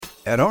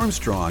At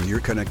Armstrong, your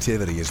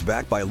connectivity is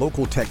backed by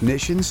local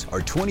technicians,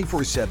 our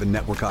 24/7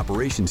 network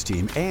operations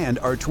team, and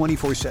our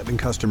 24/7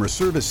 customer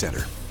service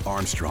center.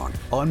 Armstrong,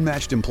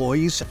 unmatched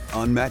employees,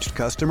 unmatched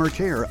customer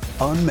care,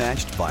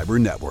 unmatched fiber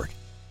network.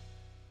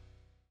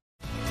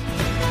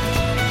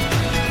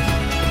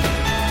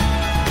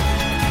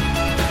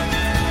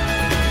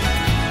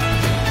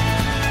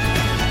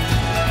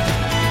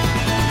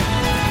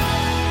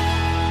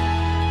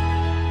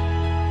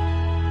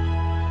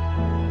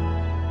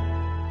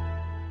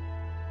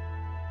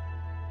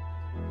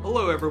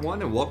 Hello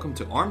everyone and welcome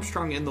to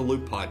Armstrong in the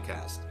Loop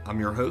podcast. I'm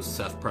your host,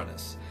 Seth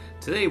Prentice.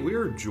 Today we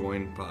are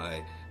joined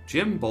by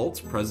Jim Bolts,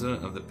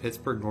 President of the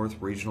Pittsburgh North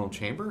Regional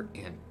Chamber,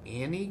 and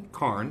Annie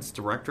Carnes,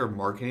 Director of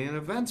Marketing and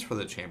Events for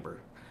the Chamber.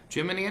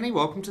 Jim and Annie,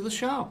 welcome to the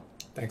show.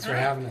 Thanks for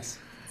having us.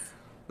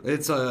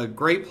 It's a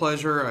great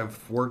pleasure.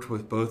 I've worked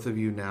with both of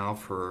you now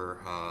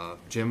for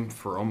Jim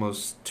for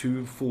almost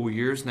 2 full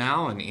years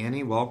now, and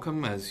Annie,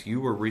 welcome, as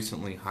you were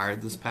recently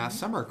hired this past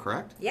summer,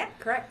 correct? Yeah,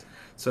 correct.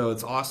 So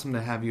it's awesome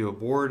to have you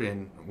aboard,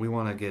 and we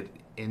want to get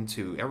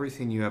into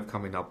everything you have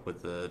coming up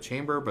with the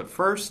Chamber. But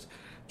first,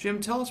 Jim,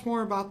 tell us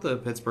more about the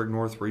Pittsburgh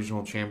North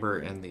Regional Chamber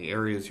and the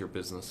areas your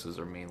businesses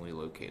are mainly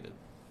located.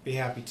 Be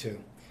happy to.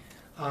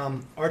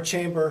 Our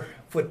chamber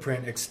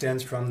footprint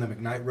extends from the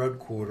McKnight Road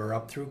corridor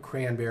up through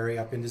Cranberry,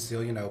 up into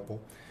Zelienople,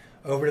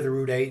 over to the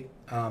Route 8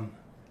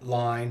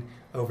 line,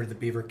 over to the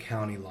Beaver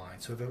County line.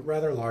 So we have a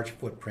rather large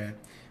footprint.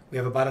 We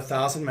have about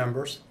 1,000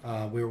 members.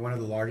 We are one of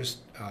the largest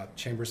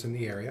chambers in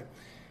the area.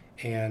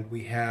 And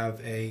we have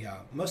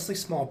mostly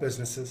small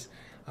businesses,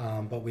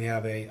 but we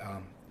have a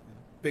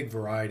big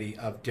variety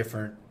of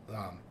different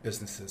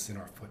businesses in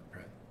our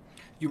footprint.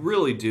 You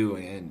really do,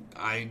 and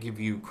I give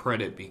you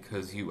credit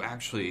because you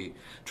actually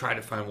try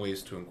to find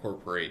ways to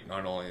incorporate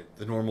not only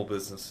the normal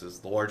businesses,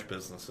 the large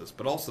businesses,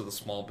 but also the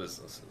small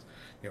businesses.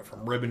 You know,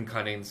 from ribbon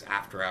cuttings,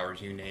 after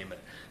hours, you name it.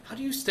 How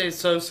do you stay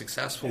so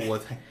successful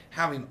with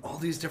having all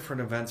these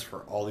different events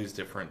for all these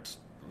different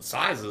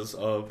sizes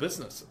of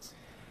businesses?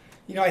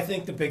 You know, I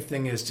think the big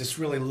thing is just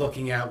really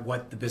looking at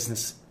what the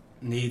business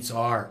needs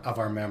are of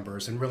our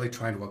members and really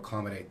trying to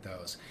accommodate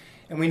those.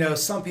 And we know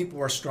some people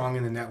are strong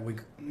in the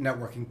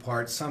networking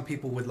part. Some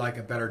people would like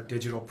a better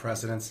digital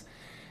presence.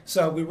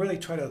 So we really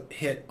try to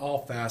hit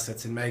all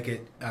facets and make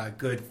it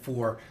good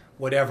for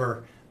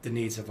whatever the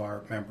needs of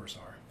our members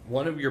are.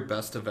 One of your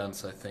best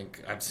events I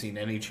think I've seen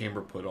any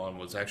chamber put on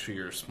was actually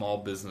your small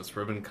business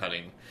ribbon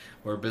cutting,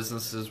 where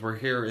businesses were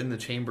here in the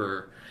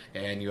chamber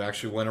and you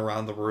actually went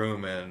around the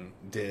room and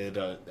did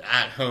an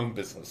at-home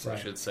business, right.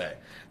 I should say.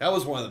 That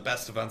was one of the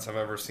best events I've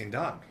ever seen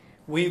done.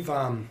 We've,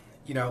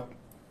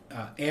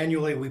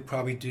 annually we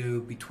probably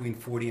do between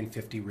 40 and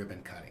 50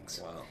 ribbon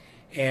cuttings. Wow.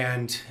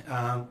 And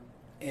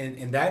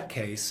in that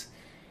case,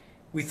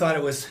 we thought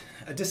it was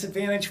a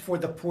disadvantage for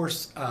the poor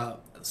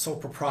sole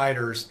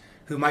proprietors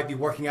who might be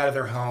working out of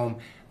their home.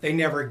 They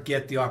never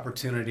get the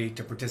opportunity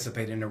to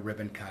participate in a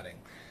ribbon cutting.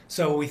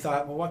 So we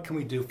thought, well, what can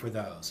we do for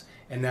those?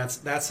 And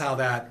that's how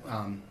that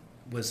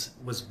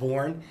was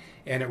born,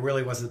 and it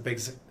really was a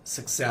big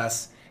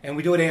success. And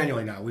we do it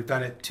annually now. We've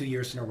done it 2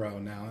 years in a row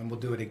now, and we'll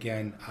do it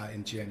again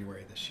in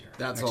January this year.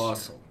 That's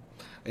awesome.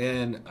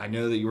 And I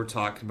know that you were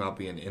talking about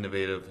being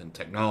innovative in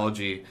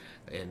technology,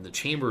 and the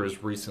Chamber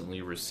has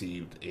recently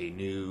received a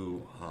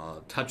new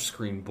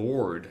touchscreen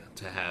board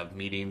to have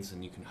meetings,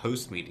 and you can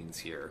host meetings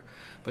here.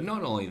 But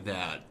not only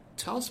that,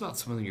 tell us about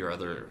some of your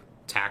other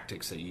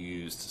tactics that you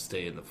use to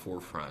stay in the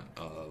forefront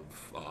of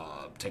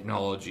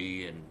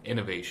technology and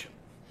innovation.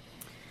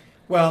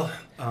 Well,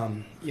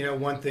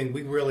 one thing,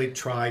 we really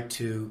try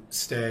to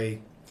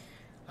stay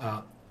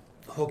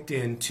hooked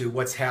into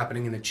what's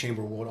happening in the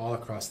chamber world all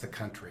across the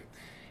country.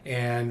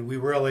 And we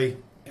really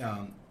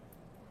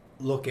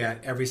look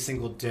at every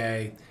single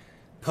day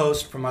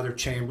posts from other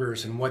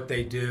chambers and what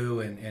they do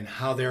and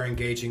how they're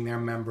engaging their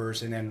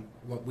members. And then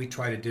what we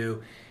try to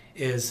do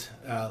is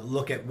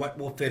look at what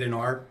will fit in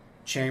our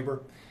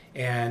chamber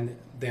and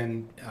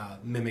then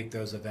mimic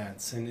those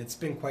events. And it's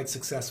been quite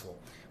successful.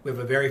 We have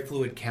a very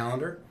fluid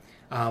calendar.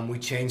 We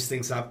change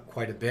things up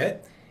quite a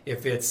bit.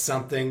 If it's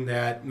something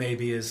that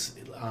maybe is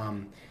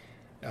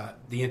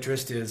the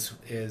interest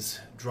is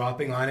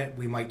dropping on it,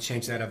 we might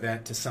change that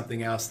event to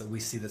something else that we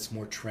see that's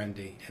more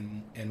trendy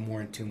and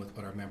more in tune with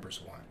what our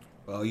members want.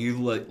 Well, you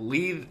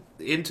lead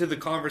into the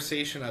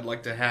conversation I'd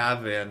like to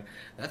have, and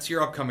that's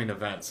your upcoming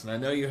events. And I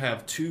know you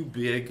have 2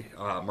 big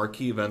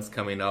marquee events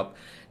coming up.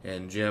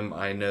 And Jim,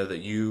 I know that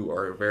you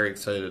are very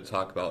excited to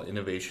talk about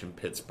Innovation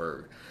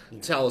Pittsburgh.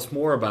 Yeah. Tell us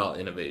more about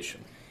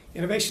Innovation.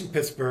 Innovation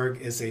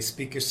Pittsburgh is a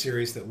speaker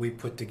series that we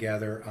put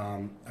together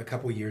a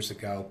couple years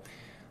ago.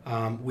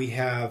 We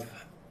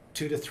have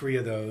 2 to 3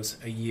 of those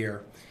a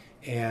year,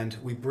 and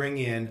we bring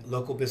in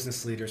local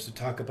business leaders to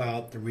talk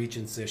about the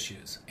region's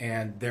issues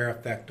and their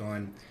effect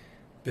on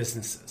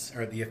businesses,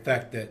 or the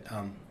effect that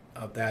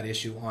of that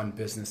issue on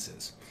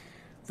businesses.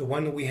 The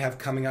one that we have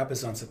coming up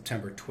is on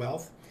September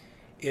 12th.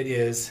 It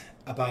is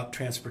about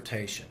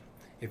transportation.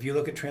 If you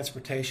look at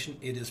transportation,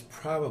 it is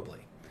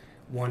probably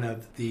one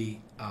of the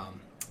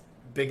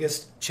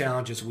biggest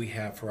challenges we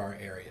have for our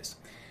areas.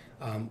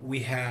 We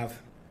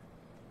have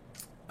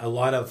a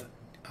lot of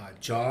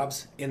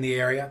jobs in the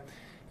area.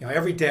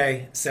 Every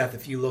day, Seth,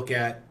 if you look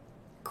at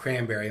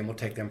Cranberry, and we'll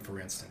take them for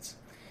instance,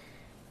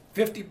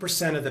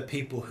 50% of the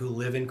people who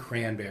live in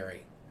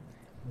Cranberry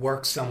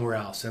work somewhere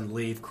else and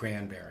leave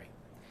Cranberry.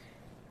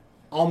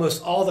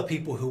 Almost all the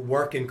people who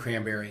work in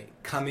Cranberry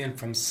come in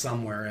from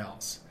somewhere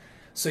else.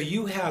 So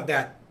you have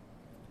that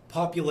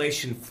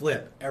population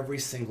flip every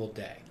single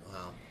day.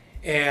 Wow.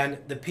 And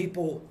the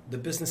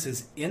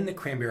businesses in the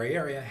Cranberry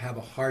area have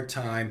a hard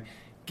time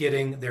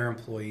getting their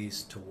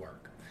employees to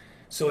work.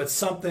 So it's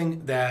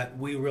something that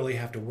we really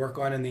have to work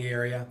on in the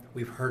area.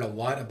 We've heard a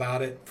lot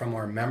about it from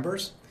our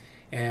members,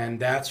 and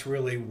that's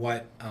really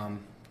what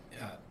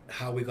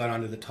how we got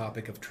onto the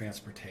topic of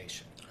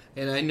transportation.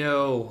 And I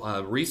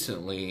know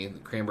recently the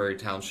Cranberry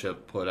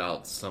Township put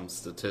out some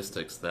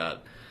statistics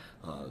that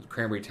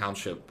Cranberry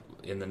Township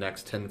in the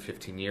next 10 to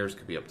 15 years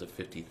could be up to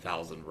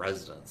 50,000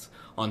 residents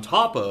on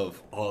top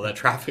of all that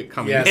traffic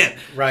coming in.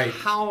 Right.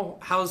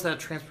 How is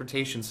that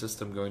transportation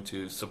system going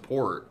to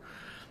support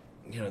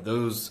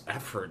those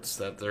efforts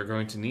that they're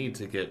going to need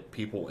to get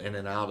people in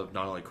and out of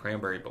not only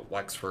Cranberry but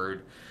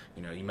Wexford?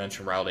 You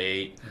mentioned Route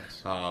 8,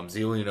 yes.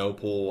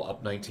 Zelian-Opal,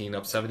 up 19,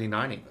 up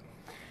 79 even.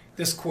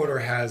 This quarter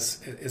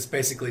is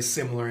basically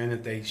similar in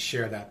that they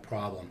share that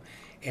problem.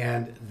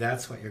 And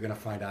that's what you're going to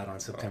find out on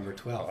September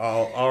 12th.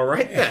 All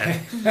right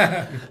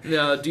then.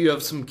 Now, do you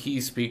have some key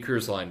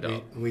speakers lined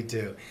up? We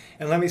do.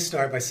 And let me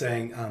start by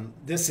saying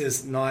this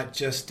is not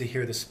just to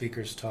hear the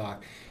speakers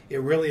talk.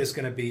 It really is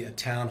going to be a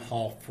town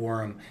hall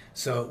forum.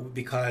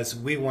 Because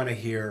we want to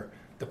hear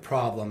the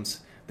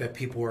problems that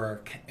people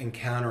are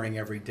encountering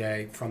every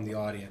day from the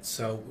audience.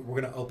 So we're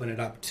going to open it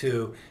up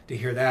to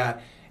hear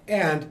that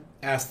and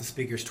ask the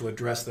speakers to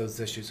address those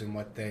issues and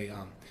what they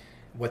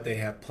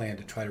have planned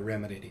to try to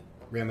remedy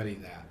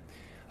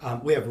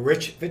that. We have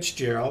Rich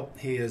Fitzgerald.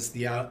 He is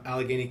the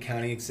Allegheny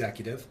County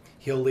Executive.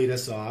 He'll lead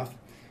us off.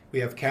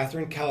 We have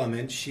Catherine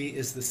Kellerman. She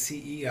is the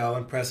CEO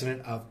and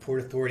President of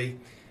Port Authority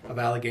of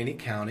Allegheny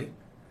County.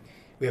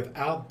 We have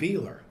Al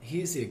Beeler.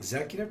 He is the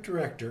Executive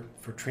Director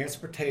for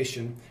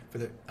Transportation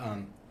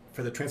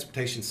for the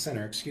Transportation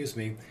Center,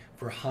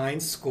 for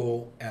Hines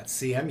School at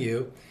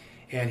CMU.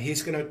 And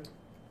he's going to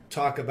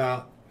talk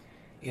about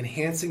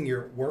enhancing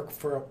your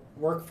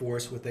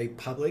workforce with a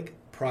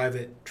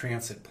public-private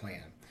transit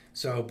plan.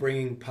 So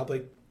bringing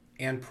public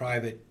and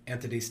private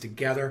entities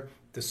together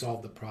to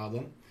solve the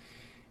problem.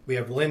 We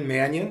have Lynn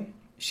Mannion.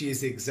 She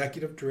is the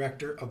Executive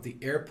Director of the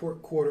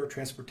Airport Corridor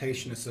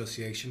Transportation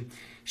Association.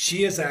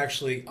 She has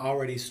actually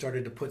already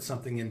started to put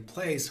something in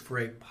place for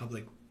a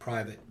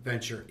public-private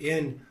venture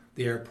in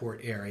the airport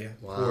area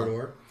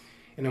corridor.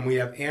 And then we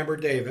have Amber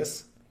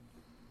Davis.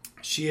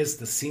 She is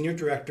the Senior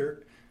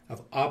Director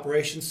of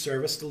Operations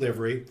Service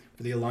Delivery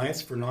for the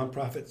Alliance for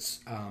Nonprofit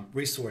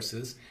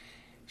Resources.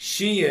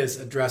 She is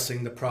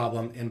addressing the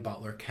problem in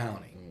Butler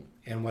County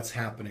and what's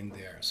happening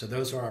there. So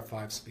those are our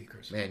 5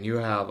 speakers. Man, you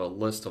have a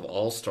list of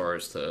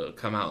all-stars to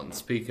come out and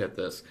speak at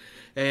this.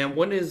 And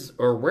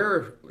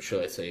where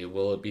should I say,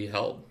 will it be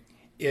held?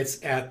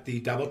 It's at the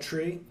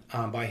Doubletree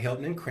by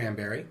Hilton in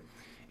Cranberry.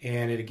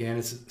 And it again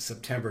is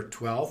September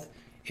 12th.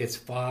 It's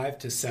 5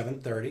 to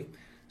 7:30.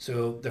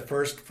 So the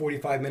first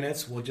 45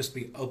 minutes will just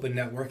be open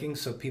networking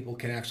so people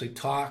can actually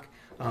talk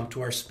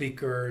to our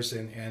speakers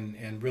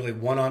and really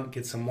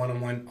get some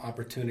one-on-one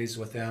opportunities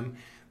with them.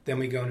 Then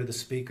we go into the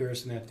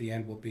speakers, and at the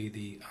end will be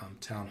the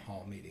town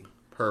hall meeting.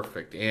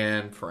 Perfect.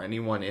 And for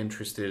anyone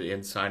interested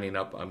in signing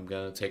up, I'm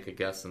going to take a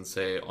guess and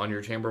say on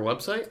your chamber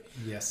website?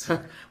 Yes.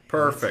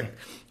 Perfect.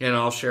 And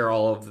I'll share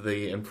all of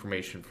the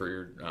information for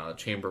your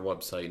chamber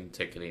website and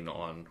ticketing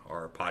on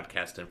our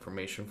podcast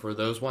information for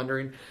those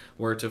wondering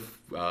where to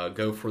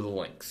go for the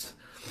links.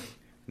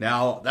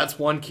 Now, that's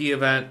one key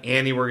event.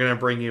 Andy, we're going to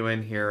bring you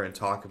in here and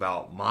talk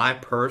about my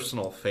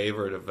personal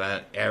favorite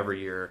event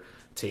every year,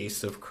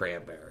 Taste of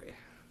Cranberry.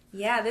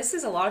 Yeah, this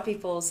is a lot of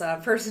people's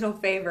personal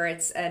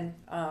favorites and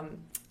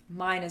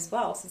mine as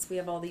well, since we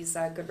have all these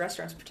good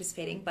restaurants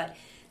participating. But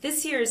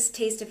this year's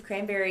Taste of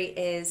Cranberry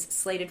is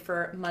slated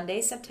for Monday,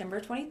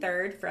 September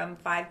 23rd from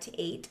 5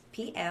 to 8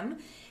 p.m.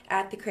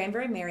 at the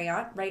Cranberry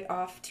Marriott, right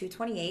off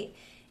 228.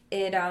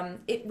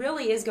 It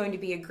really is going to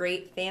be a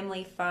great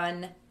family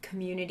fun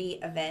community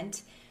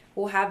event.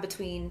 We'll have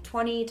between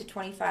 20 to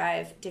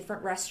 25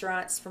 different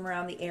restaurants from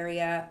around the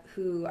area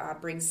who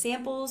bring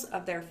samples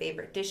of their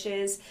favorite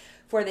dishes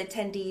for the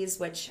attendees,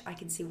 which I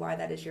can see why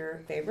that is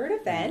your favorite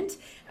event.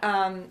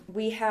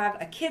 We have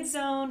a kids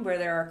zone where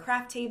there are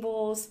craft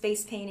tables,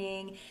 face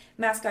painting,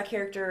 mascot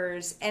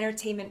characters,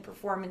 entertainment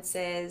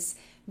performances,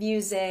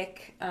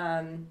 music,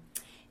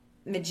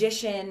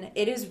 magician.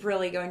 It is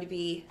really going to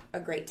be a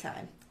great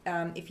time.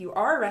 If you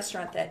are a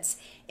restaurant that's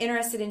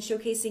interested in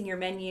showcasing your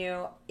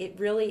menu, it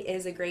really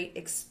is a great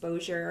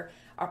exposure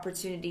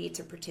opportunity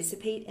to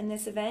participate in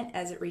this event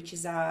as it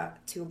reaches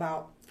to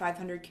about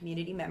 500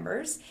 community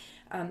members.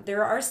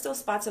 There are still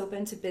spots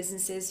open to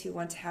businesses who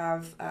want to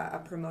have a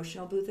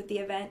promotional booth at the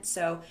event,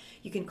 so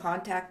you can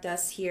contact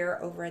us here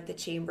over at the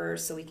Chamber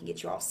so we can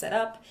get you all set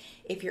up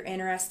if you're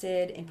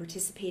interested in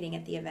participating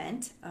at the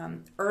event.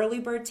 Early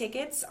bird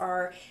tickets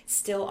are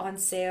still on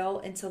sale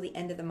until the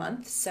end of the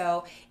month,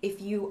 so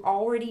if you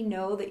already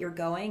know that you're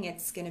going,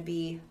 it's going to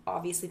be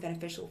obviously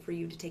beneficial for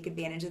you to take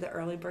advantage of the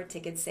early bird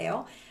ticket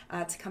sale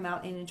to come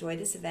out and enjoy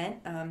this event.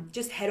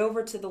 Just head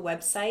over to the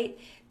website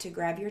to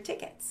grab your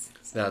tickets.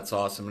 That's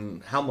awesome.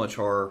 And how much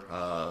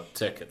are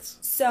tickets?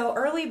 So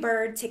early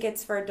bird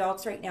tickets for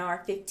adults right now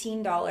are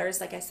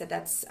 $15. Like I said,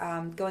 that's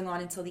going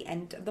on until the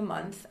end of the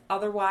month.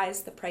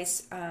 Otherwise, the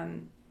price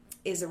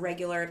is a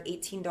regular of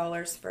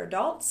 $18 for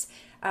adults.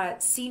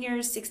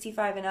 Seniors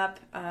 65 and up,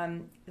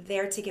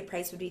 their ticket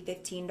price would be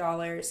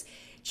 $15.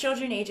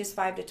 Children ages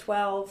 5 to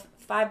 12,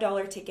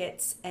 $5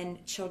 tickets,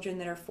 and children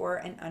that are 4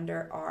 and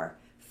under are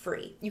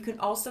free. You can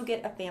also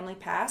get a family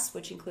pass,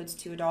 which includes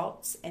 2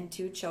 adults and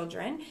 2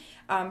 children,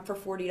 for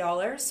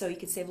 $40. So you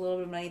could save a little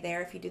bit of money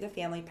there if you do the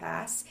family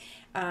pass.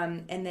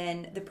 And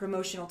then the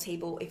promotional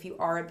table, if you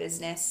are a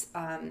business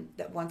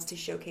that wants to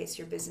showcase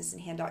your business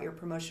and hand out your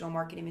promotional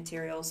marketing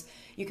materials,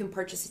 you can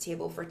purchase a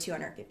table for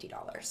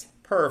 $250.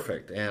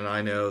 Perfect. And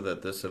I know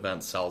that this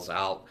event sells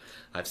out.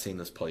 I've seen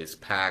this place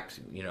packed.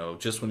 You know,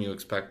 just when you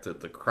expect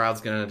that the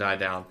crowd's going to die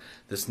down,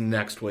 this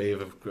next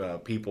wave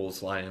of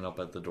people's lining up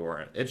at the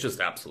door. It's just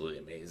absolutely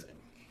amazing.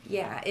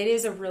 Yeah, it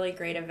is a really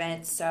great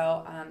event.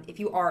 So if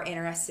you are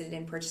interested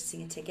in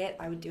purchasing a ticket,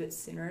 I would do it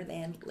sooner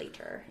than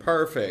later.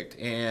 Perfect.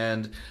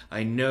 And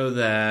I know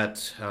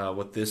that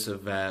with this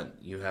event,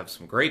 you have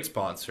some great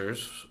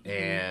sponsors,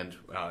 and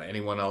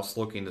anyone else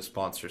looking to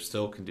sponsor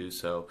still can do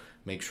so.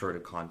 Make sure to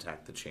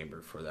contact the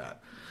Chamber for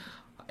that.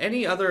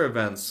 Any other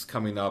events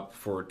coming up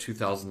for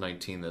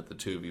 2019 that the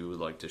two of you would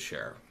like to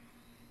share?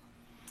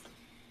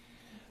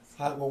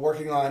 We're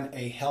working on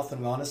a health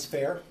and wellness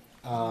fair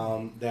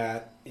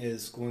that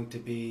is going to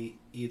be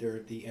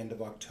either the end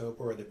of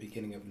October or the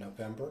beginning of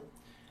November.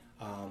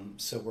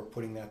 So we're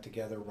putting that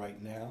together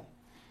right now.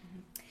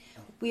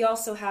 We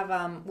also have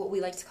what we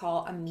like to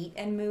call a meet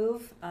and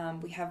move.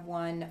 We have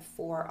one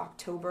for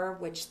October,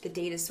 which the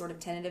date is sort of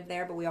tentative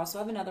there, but we also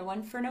have another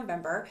one for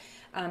November.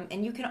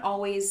 And you can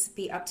always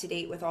be up to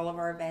date with all of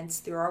our events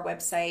through our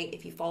website.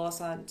 If you follow us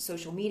on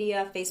social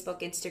media,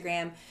 Facebook,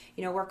 Instagram,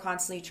 you know, we're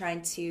constantly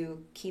trying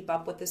to keep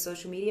up with the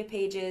social media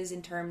pages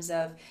in terms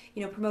of,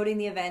 you know, promoting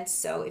the events.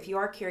 So if you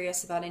are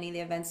curious about any of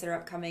the events that are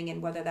upcoming,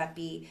 and whether that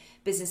be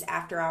business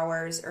after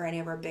hours or any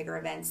of our bigger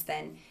events,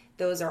 then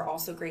those are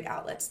also great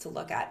outlets to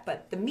look at.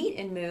 But the meet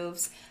and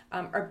moves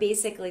are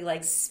basically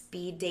like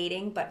speed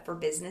dating, but for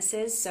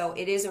businesses. So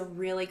it is a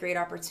really great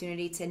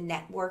opportunity to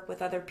network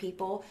with other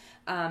people.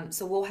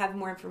 So we'll have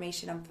more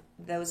information on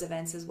those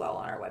events as well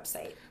on our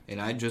website. And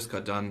I just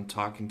got done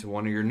talking to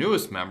one of your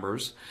newest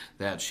members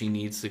that she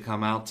needs to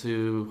come out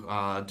to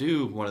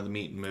do one of the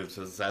meet and moves.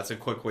 That's a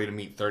quick way to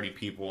meet 30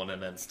 people in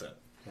an instant.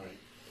 Right.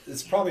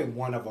 It's probably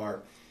one of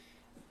our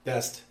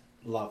best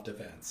loved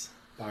events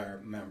by our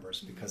members,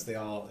 because they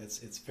all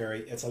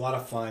it's a lot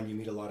of fun. You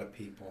meet a lot of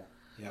people.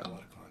 You have a lot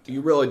of contact. You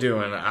really do,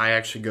 and I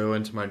actually go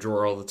into my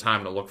drawer all the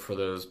time to look for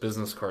those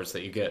business cards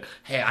that you get.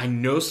 Hey, I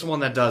know someone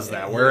that does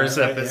that. Where is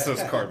that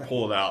business card?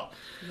 Pull it out.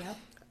 Yep.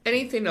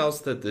 Anything else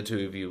that the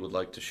two of you would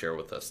like to share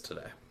with us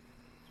today?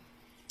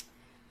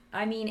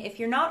 I mean, if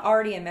you're not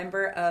already a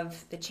member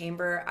of the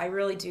Chamber, I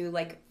really do,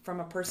 like, from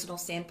a personal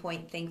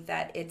standpoint, think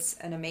that it's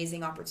an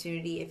amazing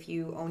opportunity if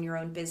you own your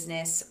own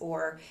business,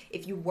 or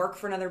if you work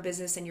for another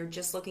business and you're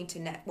just looking to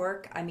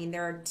network. I mean,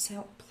 there are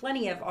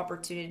plenty of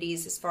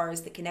opportunities as far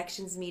as the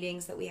connections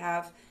meetings that we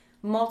have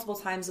multiple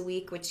times a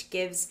week, which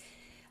gives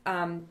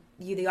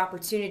you the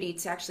opportunity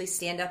to actually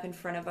stand up in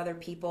front of other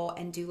people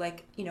and do,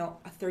 like, you know,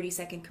 a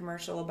 30-second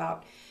commercial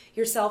about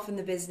yourself and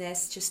the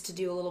business, just to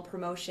do a little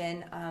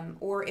promotion.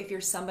 Or if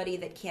you're somebody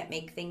that can't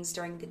make things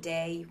during the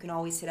day, you can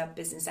always hit up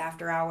business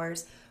after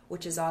hours,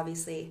 which is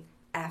obviously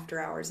after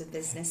hours of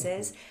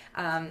businesses.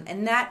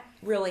 And that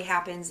really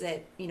happens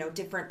at, you know,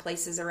 different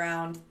places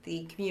around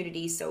the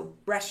community. So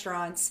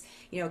restaurants,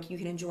 you know, you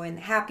can enjoy in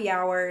the happy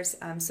hours.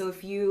 So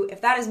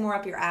if that is more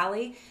up your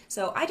alley.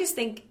 So I just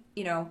think,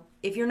 you know,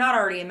 if you're not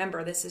already a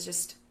member, this is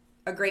just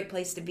a great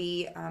place to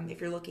be if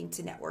you're looking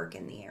to network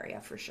in the area,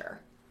 for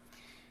sure.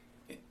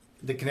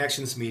 The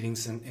connections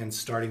meetings, and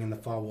starting in the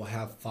fall, we'll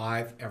have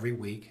 5 every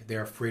week.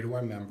 They're free to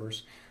our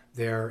members.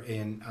 They're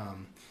in,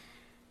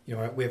 you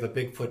know, we have a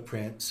big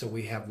footprint, so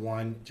we have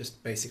one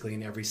just basically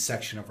in every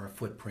section of our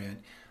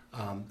footprint.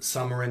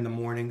 Some are in the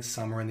morning,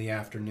 some are in the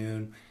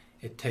afternoon.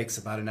 It takes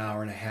about an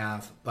hour and a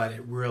half, but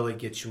it really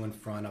gets you in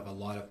front of a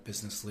lot of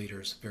business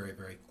leaders very,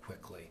 very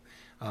quickly.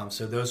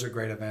 So those are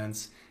great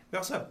events. We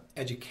also have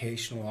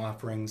educational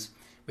offerings.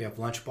 We have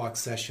lunchbox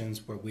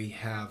sessions where we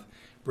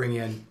bring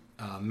in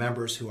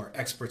members who are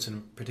experts in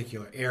a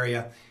particular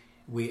area.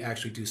 We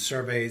actually do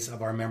surveys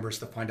of our members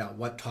to find out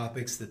what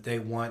topics that they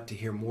want to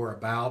hear more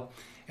about,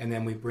 and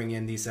then we bring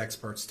in these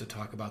experts to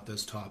talk about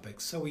those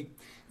topics. So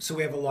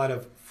we have a lot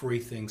of free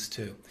things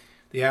too.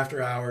 The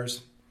after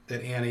hours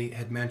that Annie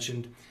had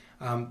mentioned,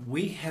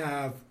 We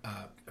have,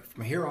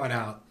 from here on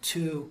out,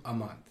 2 a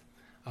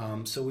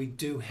month. So we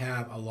do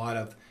have a lot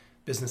of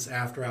business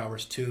after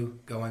hours too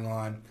going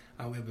on.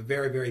 We have a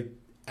very, very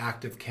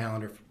active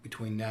calendar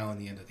between now and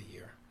the end of the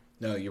year.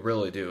 No, you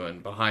really do.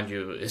 And behind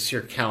you is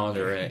your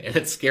calendar, and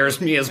it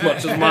scares me as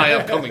much as my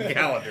upcoming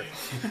calendar.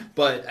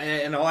 But,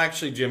 and I'll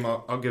actually, Jim,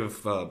 I'll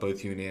give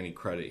both you and Annie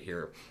credit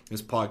here.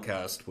 This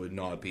podcast would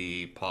not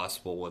be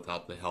possible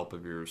without the help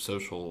of your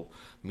social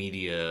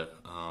media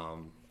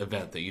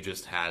event that you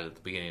just had at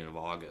the beginning of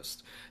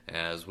August,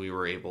 as we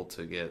were able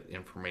to get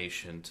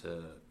information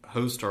to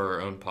host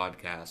our own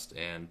podcast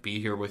and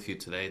be here with you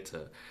today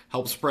to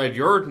help spread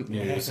your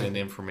news and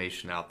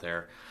information out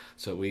there.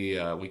 So we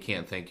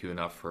can't thank you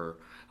enough for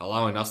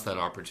allowing us that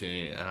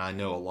opportunity. And I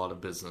know a lot of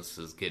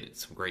businesses get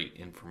some great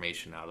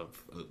information out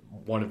of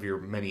one of your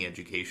many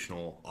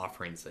educational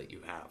offerings that you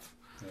have.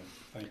 Yeah,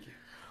 thank you.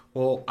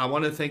 Well, I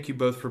want to thank you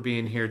both for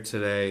being here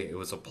today. It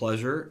was a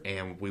pleasure,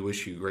 and we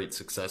wish you great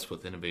success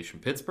with Innovation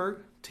Pittsburgh,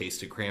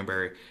 Taste of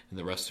Cranberry, and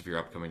the rest of your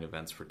upcoming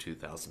events for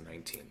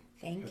 2019.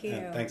 Thank you.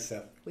 Yeah, thanks,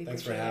 Seth.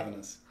 Thanks for having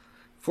us.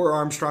 For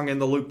Armstrong in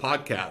the Loop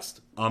podcast,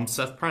 I'm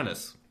Seth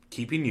Prentice,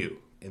 keeping you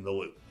in the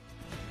loop.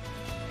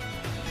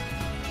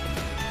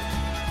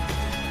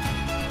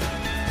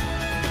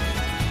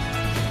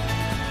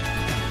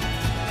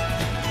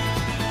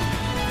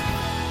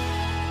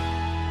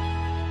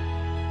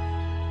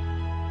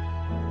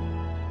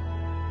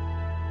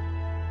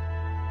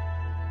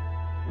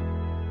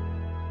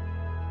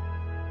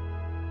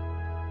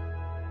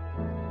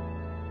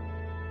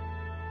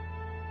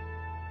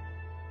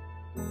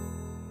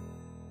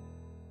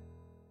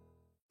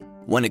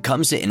 When it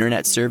comes to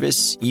internet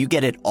service, you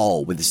get it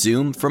all with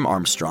Zoom from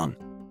Armstrong.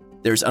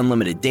 There's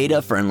unlimited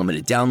data for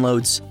unlimited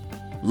downloads,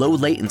 low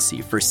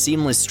latency for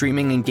seamless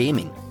streaming and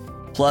gaming,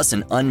 plus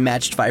an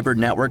unmatched fiber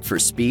network for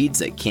speeds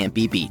that can't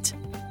be beat.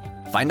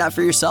 Find out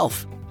for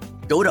yourself.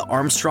 Go to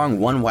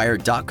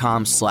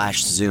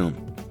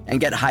armstrongonewire.com/Zoom and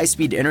get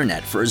high-speed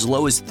internet for as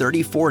low as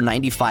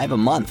 $34.95 a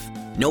month.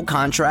 No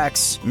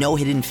contracts, no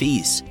hidden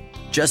fees.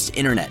 Just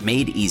internet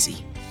made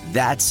easy.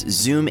 That's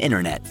Zoom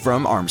Internet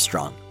from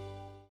Armstrong.